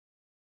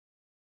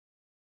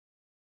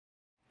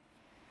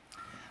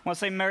I want to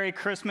say Merry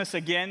Christmas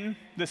again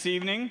this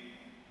evening.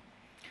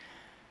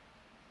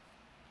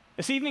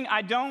 This evening,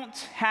 I don't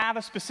have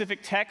a specific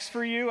text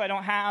for you. I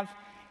don't have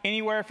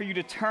anywhere for you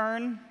to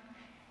turn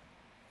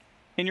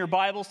in your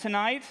Bibles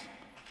tonight.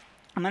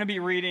 I'm going to be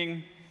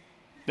reading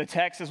the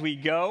text as we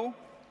go.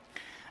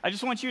 I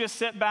just want you to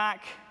sit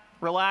back,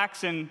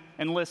 relax, and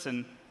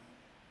listen.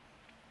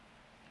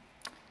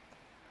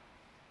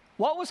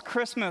 What was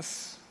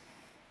Christmas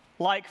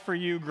like for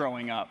you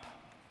growing up?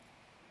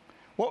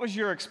 What was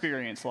your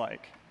experience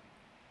like?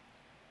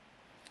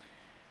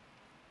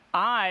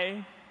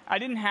 I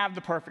didn't have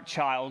the perfect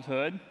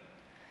childhood,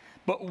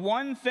 but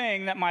one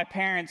thing that my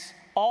parents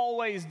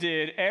always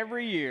did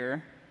every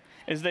year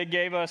is they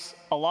gave us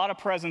a lot of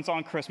presents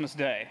on Christmas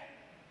Day.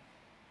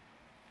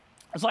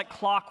 It's like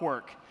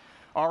clockwork,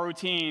 our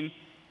routine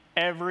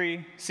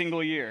every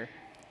single year.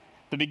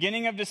 The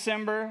beginning of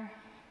December,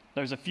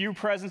 there's a few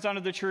presents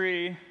under the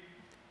tree.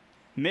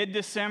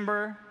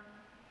 Mid-December,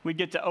 we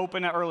get to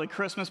open an early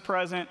Christmas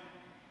present.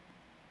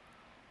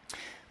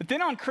 But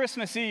then on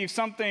Christmas Eve,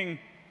 something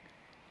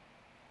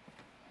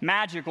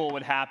magical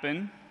would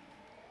happen.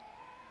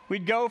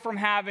 We'd go from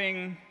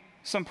having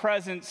some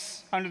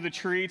presents under the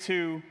tree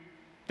to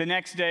the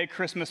next day,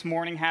 Christmas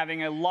morning,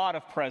 having a lot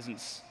of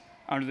presents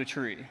under the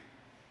tree.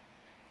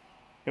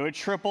 It would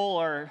triple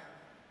or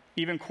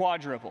even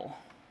quadruple.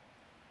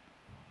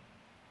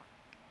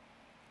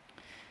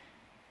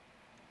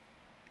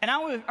 And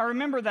I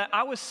remember that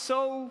I was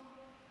so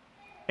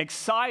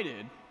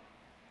excited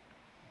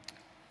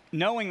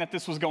knowing that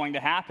this was going to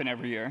happen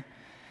every year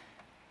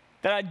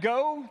that I'd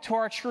go to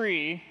our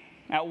tree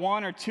at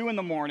 1 or 2 in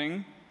the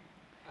morning,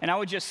 and I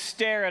would just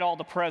stare at all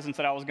the presents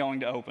that I was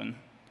going to open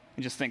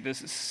and just think,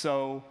 this is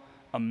so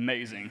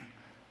amazing.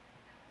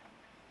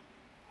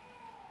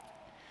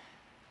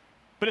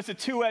 But it's a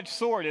two-edged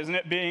sword, isn't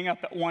it, being up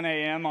at 1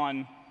 a.m.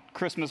 on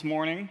Christmas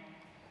morning?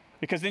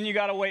 Because then you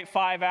got to wait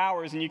 5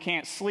 hours and you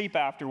can't sleep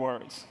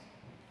afterwards.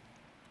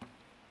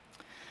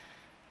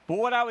 But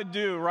what I would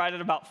do right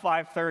at about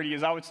 5:30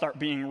 is I would start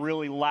being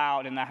really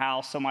loud in the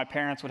house so my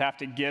parents would have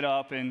to get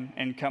up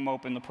and come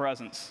open the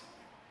presents.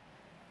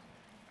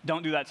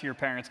 Don't do that to your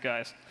parents,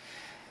 guys.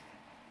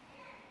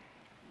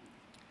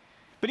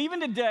 But even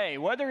today,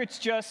 whether it's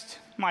just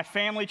my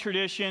family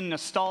tradition,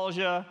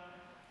 nostalgia,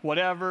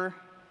 whatever,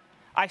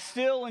 I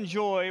still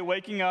enjoy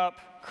waking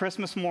up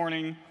Christmas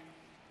morning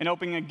and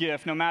opening a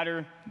gift, no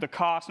matter the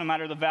cost, no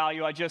matter the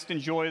value. I just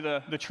enjoy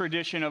the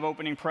tradition of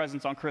opening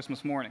presents on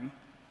Christmas morning.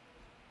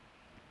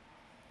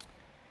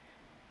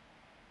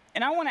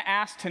 And I want to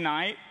ask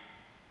tonight,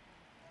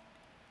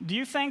 do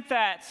you think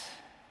that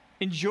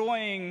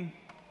enjoying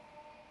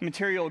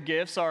material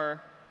gifts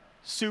are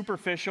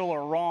superficial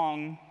or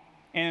wrong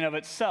in and of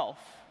itself?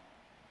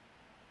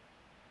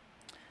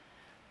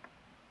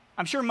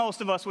 I'm sure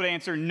most of us would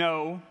answer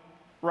no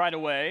right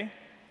away.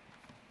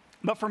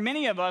 But for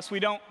many of us, we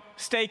don't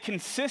stay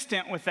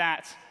consistent with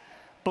that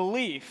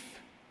belief.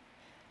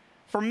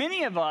 For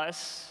many of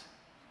us,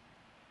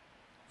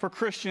 for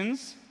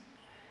Christians,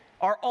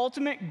 our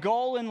ultimate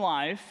goal in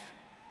life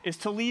is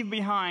to leave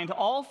behind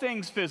all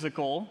things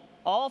physical,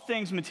 all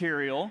things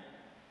material,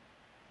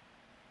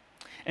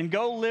 and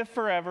go live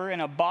forever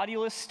in a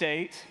bodiless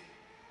state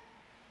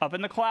up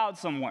in the clouds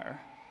somewhere.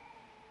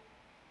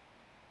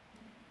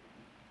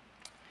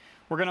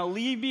 We're going to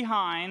leave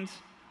behind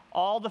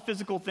all the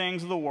physical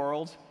things of the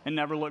world and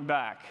never look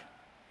back.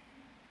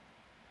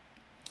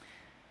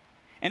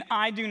 And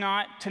I do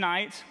not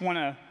tonight want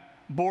to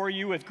bore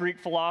you with Greek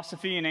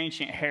philosophy and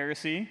ancient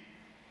heresy,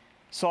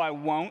 so I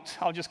won't.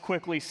 I'll just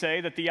quickly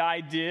say that the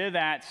idea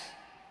that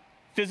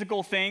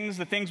physical things,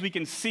 the things we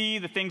can see,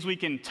 the things we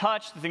can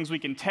touch, the things we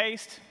can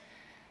taste,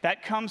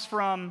 that comes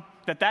from,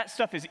 that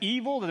stuff is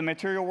evil, that the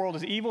material world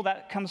is evil,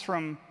 that comes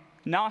from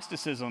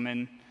Gnosticism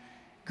and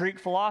Greek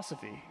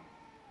philosophy.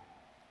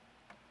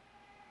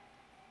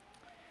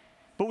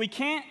 But we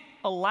can't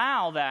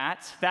allow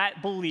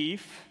that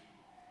belief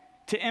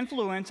to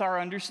influence our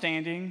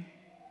understanding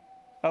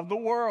of the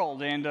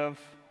world and of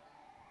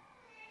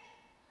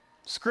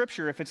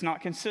Scripture if it's not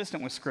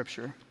consistent with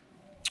Scripture.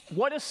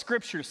 What does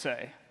Scripture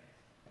say?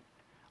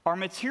 Are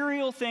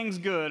material things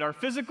good? Are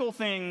physical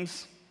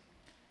things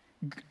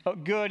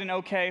good and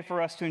okay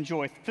for us to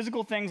enjoy?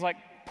 Physical things like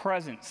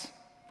presents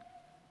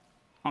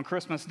on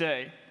Christmas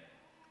Day.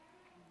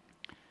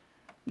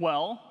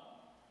 Well,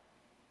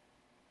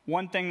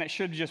 one thing that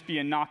should just be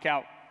a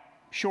knockout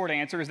short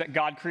answer is that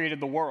God created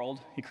the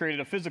world. He created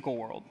a physical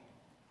world.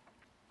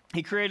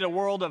 He created a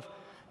world of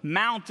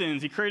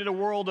mountains. He created a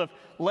world of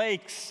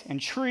lakes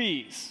and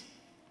trees.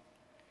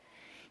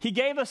 He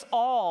gave us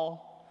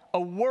all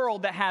a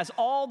world that has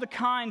all the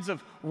kinds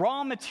of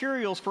raw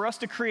materials for us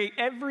to create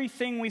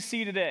everything we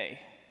see today.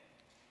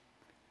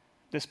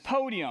 This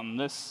podium,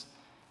 this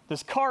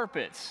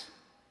carpet,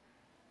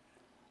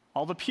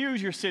 all the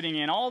pews you're sitting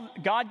in,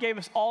 God gave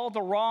us all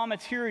the raw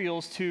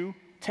materials to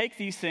take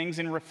these things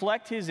and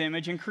reflect His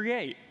image and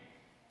create.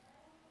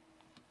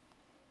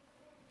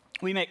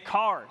 We make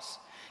cars.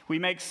 we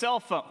make cell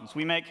phones,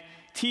 we make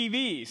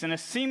TVs, and a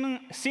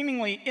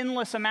seemingly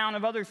endless amount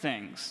of other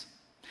things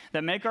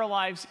that make our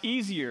lives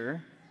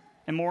easier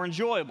and more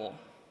enjoyable.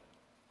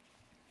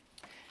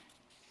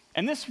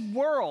 And this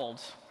world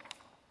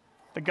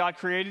that God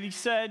created, he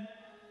said,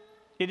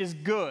 it is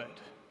good.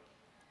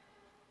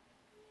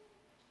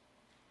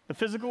 The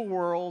physical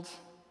world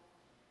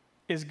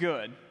is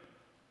good.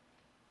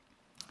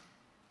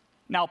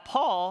 Now,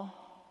 Paul,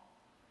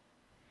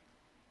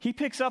 he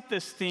picks up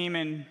this theme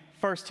in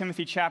 1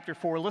 Timothy chapter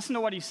 4. Listen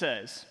to what he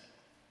says.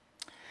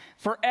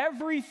 For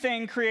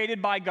everything created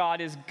by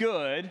God is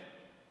good,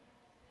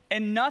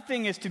 and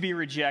nothing is to be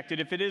rejected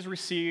if it is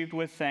received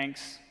with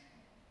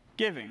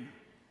thanksgiving.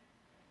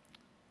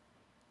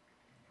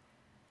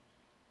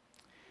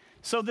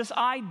 So this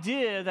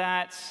idea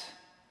that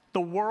the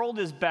world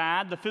is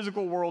bad, the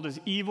physical world is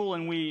evil,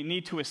 and we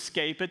need to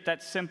escape it,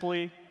 that's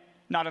simply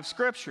not of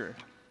Scripture.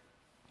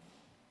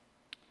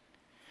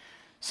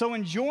 So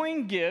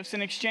enjoying gifts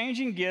and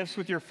exchanging gifts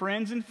with your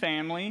friends and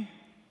family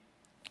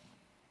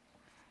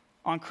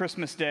on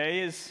Christmas Day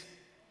is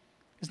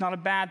not a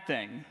bad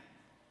thing.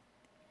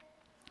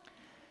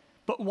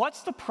 But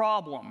what's the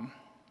problem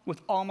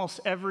with almost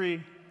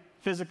every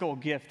physical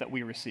gift that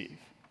we receive?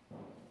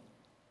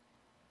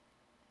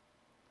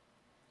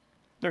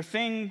 They're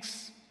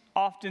things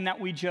often that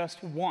we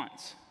just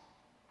want.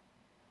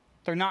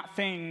 They're not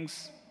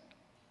things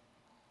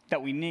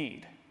that we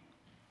need.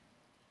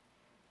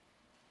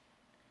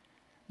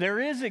 There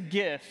is a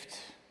gift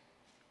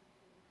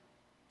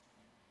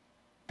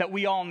that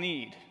we all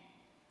need.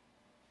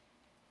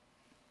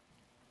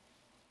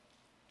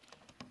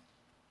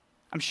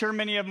 I'm sure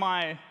many of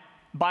my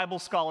Bible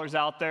scholars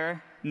out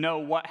there know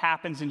what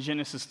happens in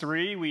Genesis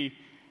 3. We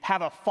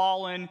have a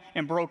fallen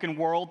and broken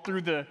world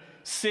through the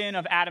sin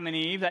of Adam and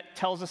Eve that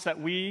tells us that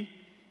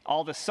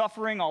all the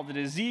suffering, all the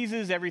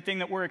diseases, everything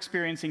that we're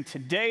experiencing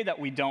today that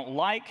we don't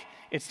like,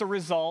 it's the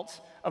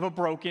result of a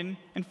broken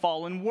and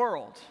fallen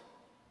world.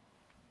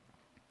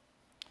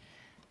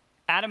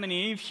 Adam and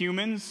Eve,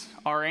 humans,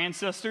 our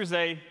ancestors,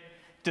 they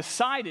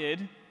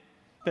decided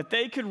that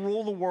they could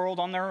rule the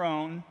world on their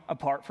own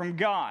apart from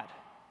God.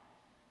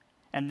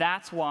 And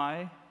that's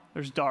why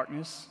there's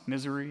darkness,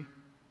 misery,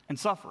 and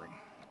suffering.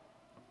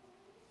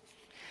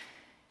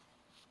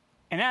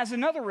 And as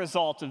another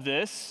result of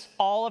this,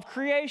 all of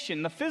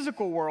creation, the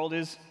physical world,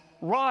 is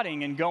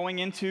rotting and going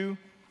into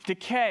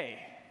decay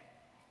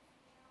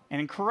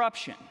and in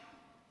corruption.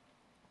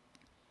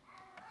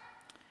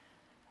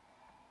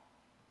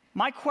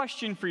 My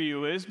question for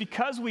you is,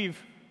 because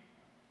we've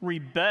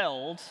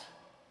rebelled,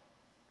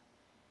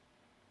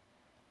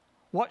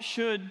 what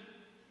should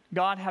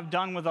God have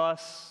done with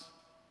us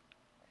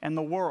and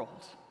the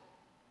world?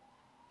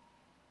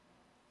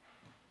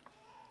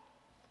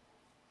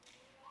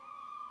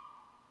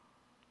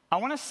 I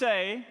want to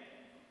say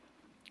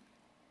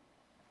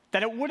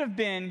that it would have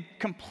been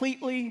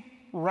completely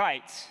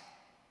right,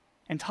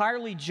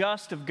 entirely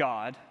just of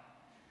God,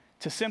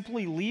 to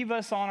simply leave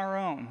us on our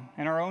own,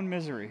 in our own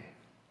misery.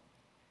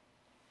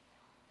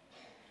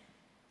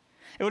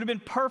 It would have been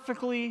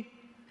perfectly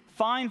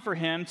fine for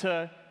him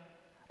to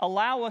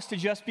allow us to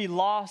just be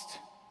lost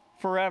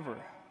forever.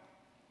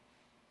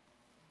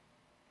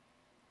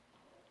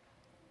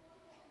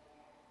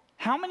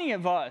 How many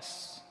of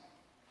us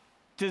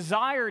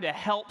desire to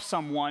help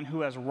someone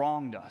who has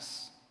wronged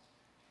us?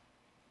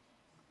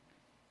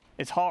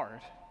 It's hard.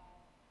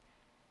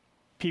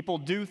 People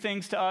do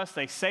things to us,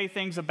 they say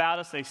things about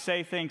us, they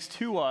say things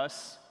to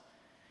us,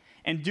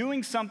 and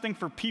doing something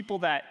for people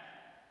that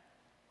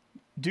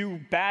do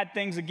bad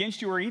things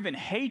against you or even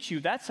hate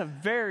you, that's a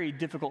very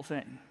difficult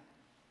thing.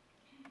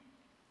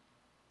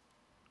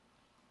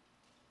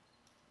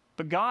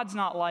 But God's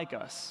not like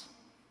us.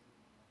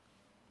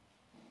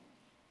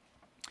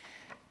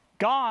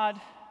 God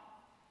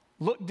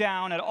looked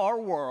down at our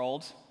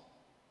world,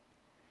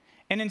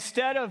 and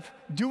instead of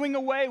doing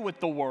away with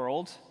the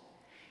world,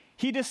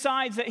 he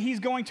decides that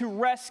he's going to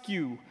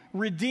rescue,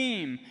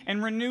 redeem,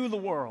 and renew the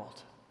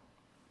world.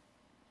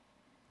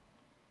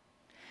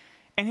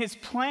 And his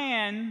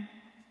plan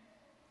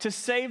to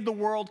save the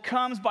world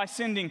comes by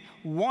sending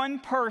one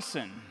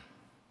person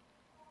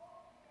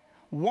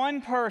who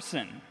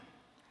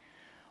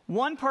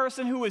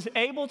was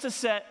able to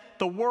set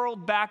the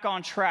world back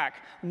on track,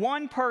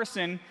 one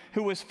person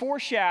who was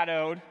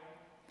foreshadowed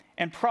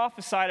and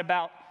prophesied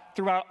about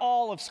throughout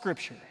all of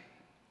Scripture.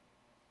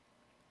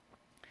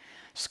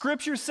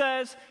 Scripture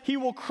says he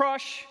will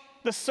crush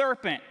the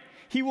serpent.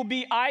 He will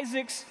be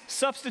Isaac's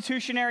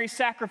substitutionary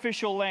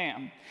sacrificial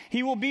lamb.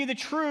 He will be the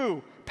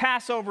true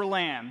Passover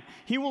lamb.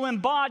 He will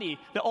embody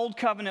the Old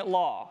Covenant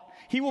law.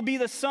 He will be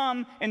the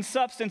sum and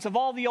substance of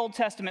all the Old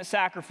Testament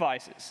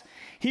sacrifices.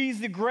 He's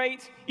the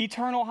great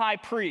eternal high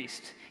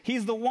priest.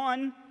 He's the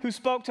one who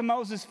spoke to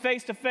Moses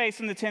face to face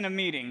in the tent of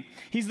meeting.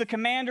 He's the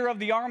commander of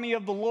the army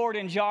of the Lord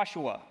in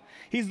Joshua.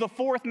 He's the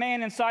fourth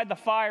man inside the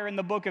fire in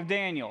the book of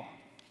Daniel.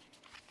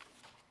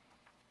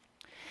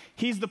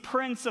 He's the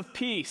Prince of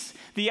Peace,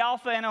 the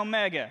Alpha and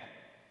Omega.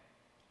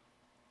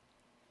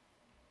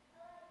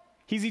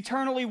 He's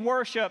eternally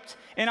worshiped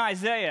in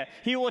Isaiah.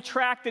 He will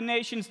attract the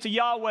nations to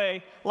Yahweh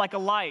like a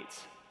light.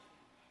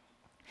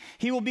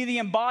 He will be the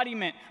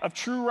embodiment of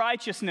true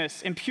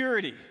righteousness and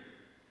purity.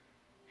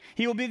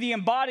 He will be the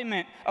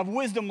embodiment of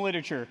wisdom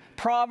literature,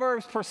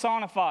 Proverbs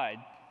personified.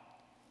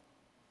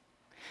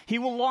 He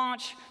will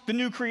launch the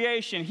new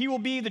creation. He will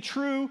be the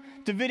true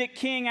Davidic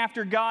king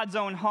after God's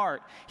own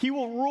heart. He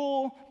will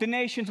rule the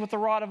nations with a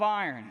rod of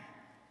iron.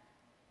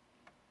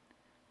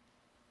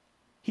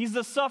 He's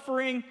the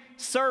suffering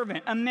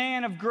servant, a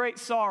man of great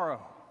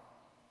sorrow.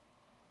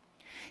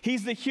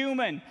 He's the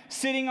human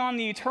sitting on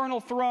the eternal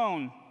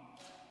throne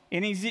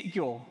in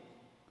Ezekiel.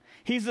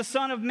 He's the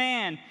Son of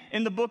Man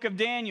in the book of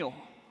Daniel.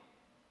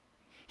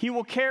 He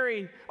will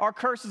carry our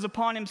curses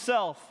upon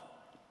himself.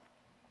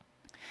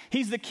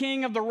 He's the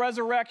king of the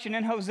resurrection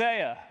in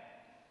Hosea.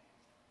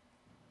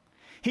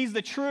 He's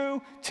the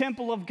true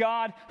temple of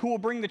God who will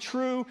bring the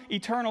true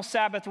eternal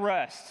Sabbath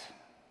rest.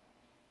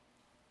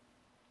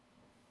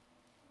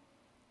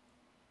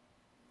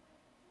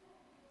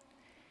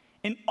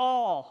 In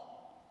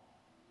all,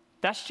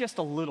 that's just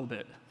a little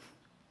bit.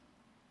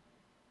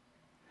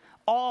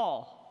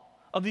 All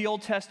of the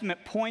Old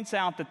Testament points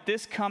out that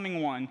this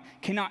coming one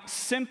cannot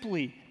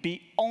simply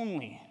be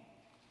only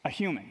a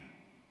human.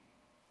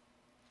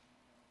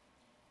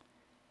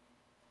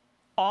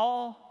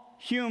 All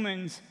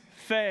humans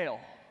fail.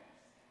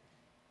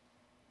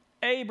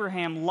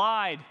 Abraham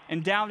lied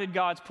and doubted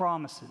God's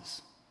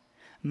promises.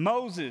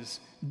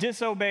 Moses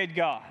disobeyed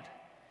God.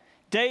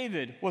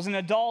 David was an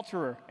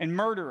adulterer and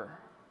murderer.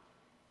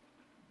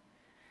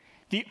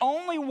 The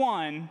only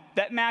one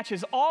that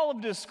matches all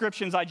of the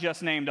descriptions I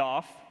just named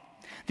off,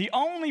 the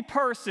only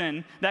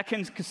person that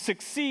can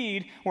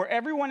succeed where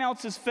everyone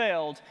else has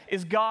failed,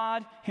 is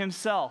God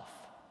himself.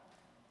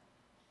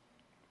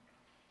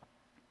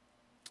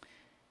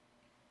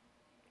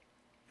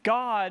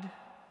 God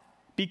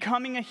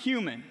becoming a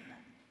human,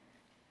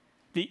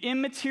 the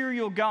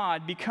immaterial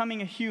God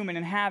becoming a human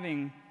and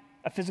having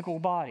a physical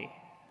body.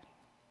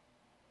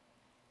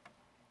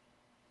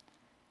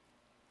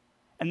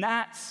 And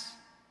that's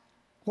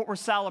what we're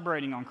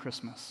celebrating on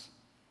Christmas.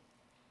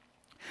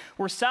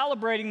 We're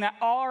celebrating that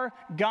our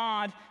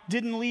God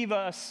didn't leave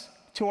us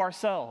to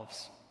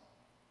ourselves.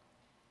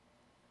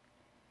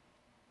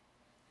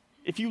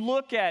 If you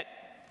look at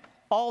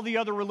all the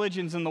other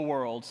religions in the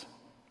world,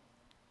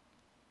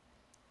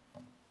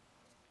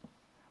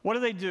 what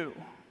do?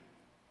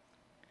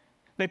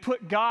 They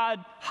put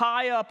God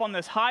high up on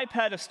this high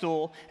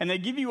pedestal, and they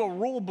give you a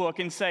rule book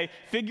and say,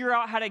 figure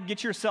out how to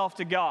get yourself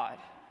to God.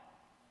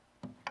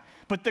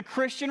 But the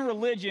Christian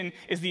religion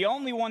is the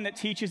only one that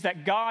teaches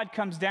that God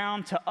comes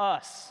down to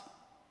us.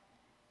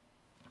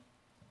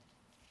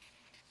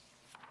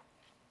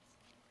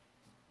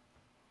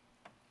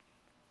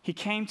 He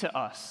came to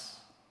us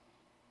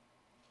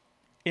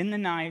in the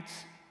night,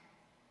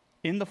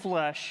 in the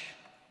flesh,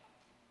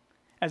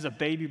 as a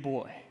baby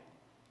boy.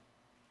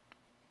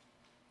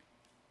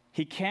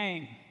 He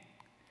came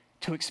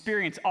to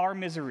experience our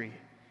misery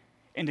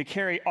and to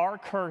carry our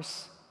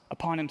curse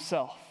upon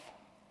himself.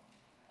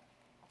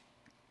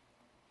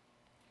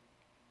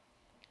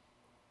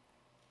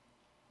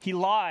 He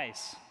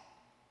lies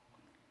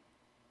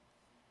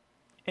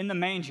in the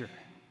manger.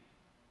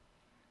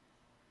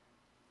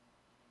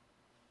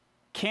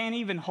 Can't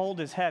even hold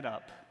his head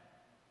up,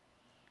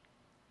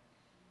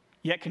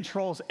 yet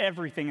controls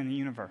everything in the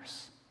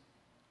universe.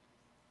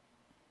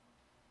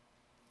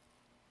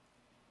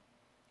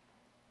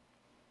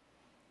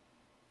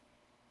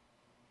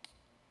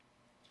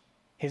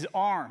 His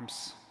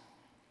arms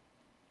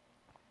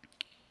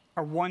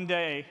are one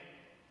day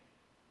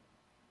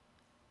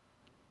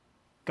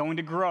going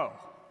to grow.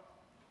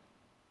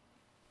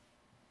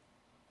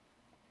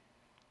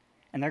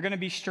 And they're going to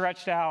be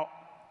stretched out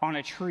on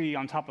a tree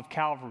on top of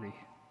Calvary.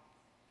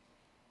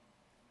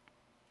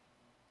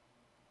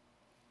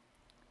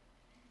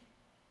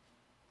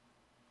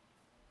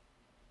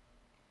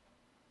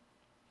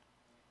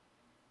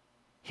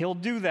 He'll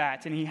do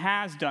that, and he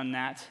has done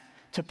that,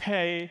 to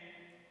pay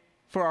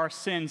for our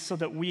sins so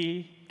that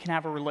we can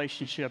have a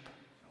relationship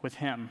with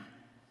him.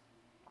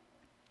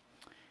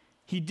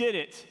 He did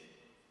it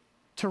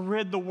to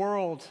rid the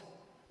world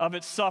of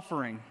its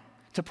suffering,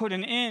 to put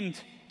an end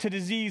to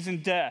disease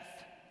and death.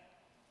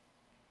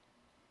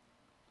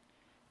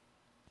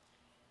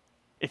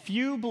 If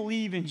you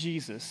believe in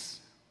Jesus,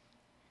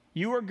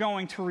 you are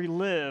going to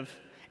relive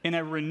in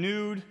a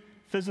renewed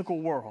physical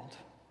world.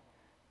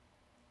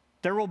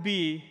 There will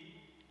be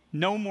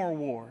no more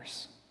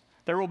wars.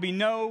 There will be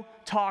no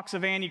talks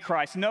of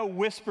Antichrist, no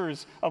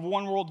whispers of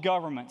one world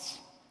governments.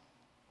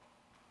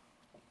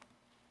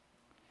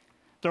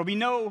 There will be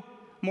no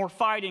more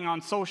fighting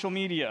on social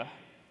media.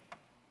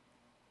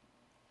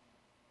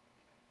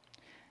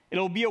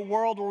 It'll be a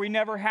world where we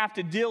never have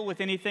to deal with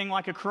anything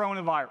like a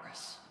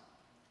coronavirus.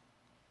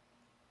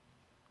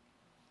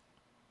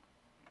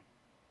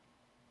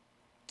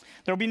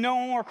 There will be no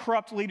more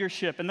corrupt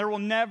leadership, and there will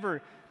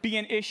never be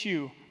an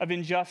issue of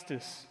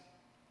injustice.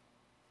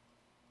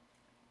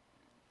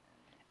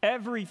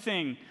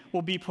 Everything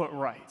will be put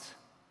right.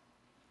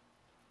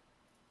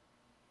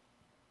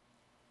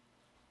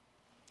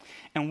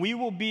 And we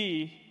will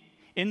be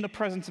in the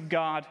presence of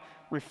God,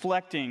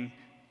 reflecting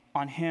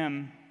on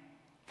him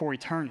for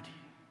eternity.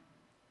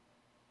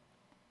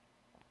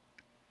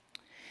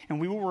 And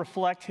we will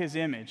reflect his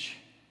image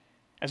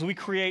as we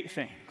create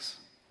things.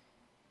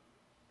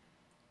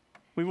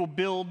 We will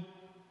build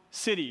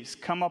cities,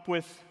 come up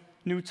with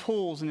new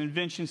tools and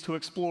inventions to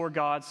explore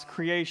God's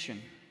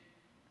creation.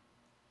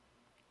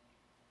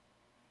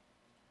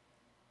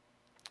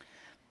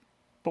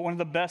 But one of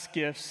the best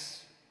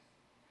gifts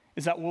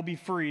is that we'll be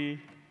free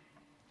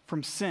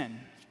from sin.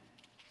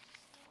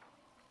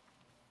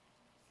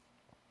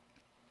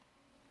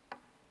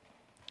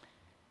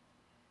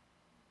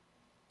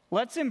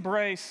 Let's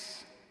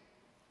embrace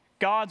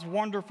God's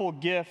wonderful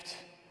gift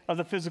of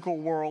the physical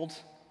world,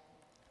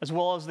 as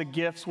well as the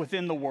gifts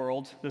within the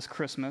world this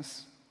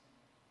Christmas.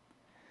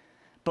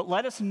 But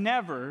let us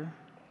never,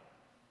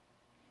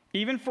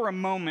 even for a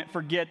moment,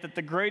 forget that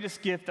the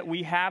greatest gift that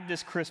we have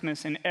this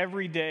Christmas and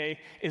every day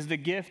is the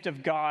gift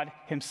of God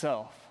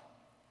himself.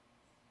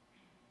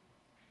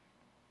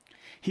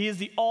 He is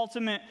the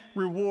ultimate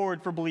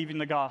reward for believing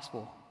the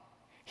gospel.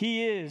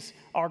 He is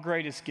our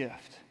greatest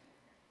gift.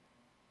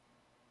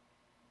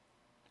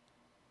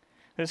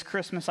 This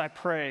Christmas, I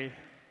pray,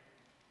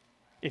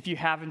 if you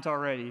haven't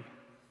already,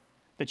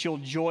 that you'll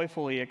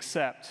joyfully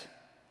accept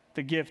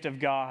the gift of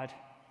God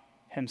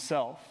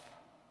himself.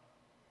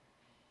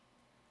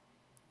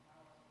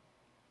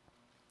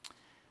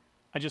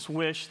 I just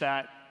wish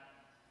that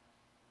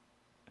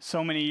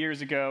so many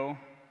years ago,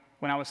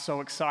 when I was so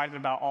excited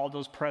about all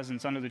those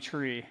presents under the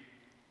tree,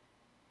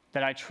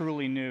 that I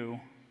truly knew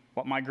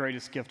what my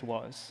greatest gift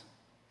was.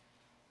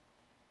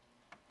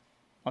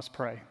 Let's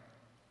pray.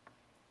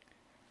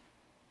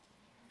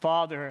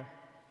 Father,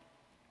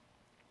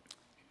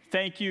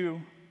 thank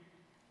you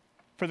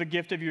for the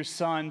gift of your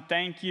Son.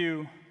 Thank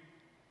you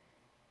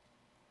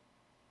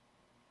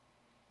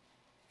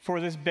for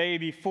this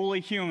baby, fully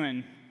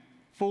human,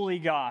 fully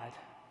God,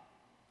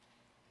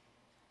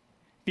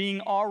 being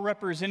our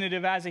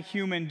representative as a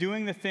human,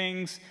 doing the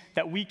things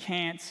that we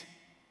can't,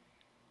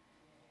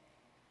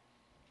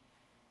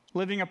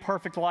 living a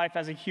perfect life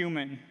as a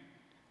human,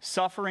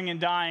 suffering and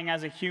dying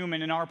as a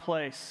human in our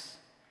place,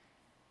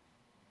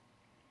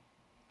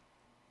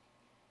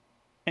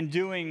 and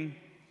doing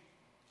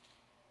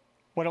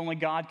what only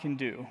God can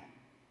do.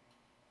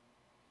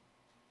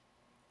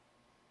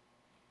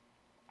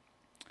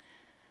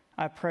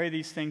 I pray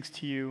these things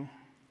to you,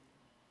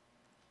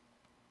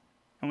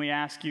 and we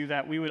ask you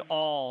that we would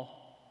all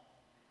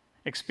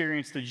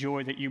experience the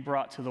joy that you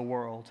brought to the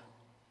world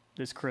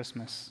this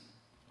Christmas.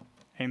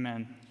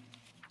 Amen.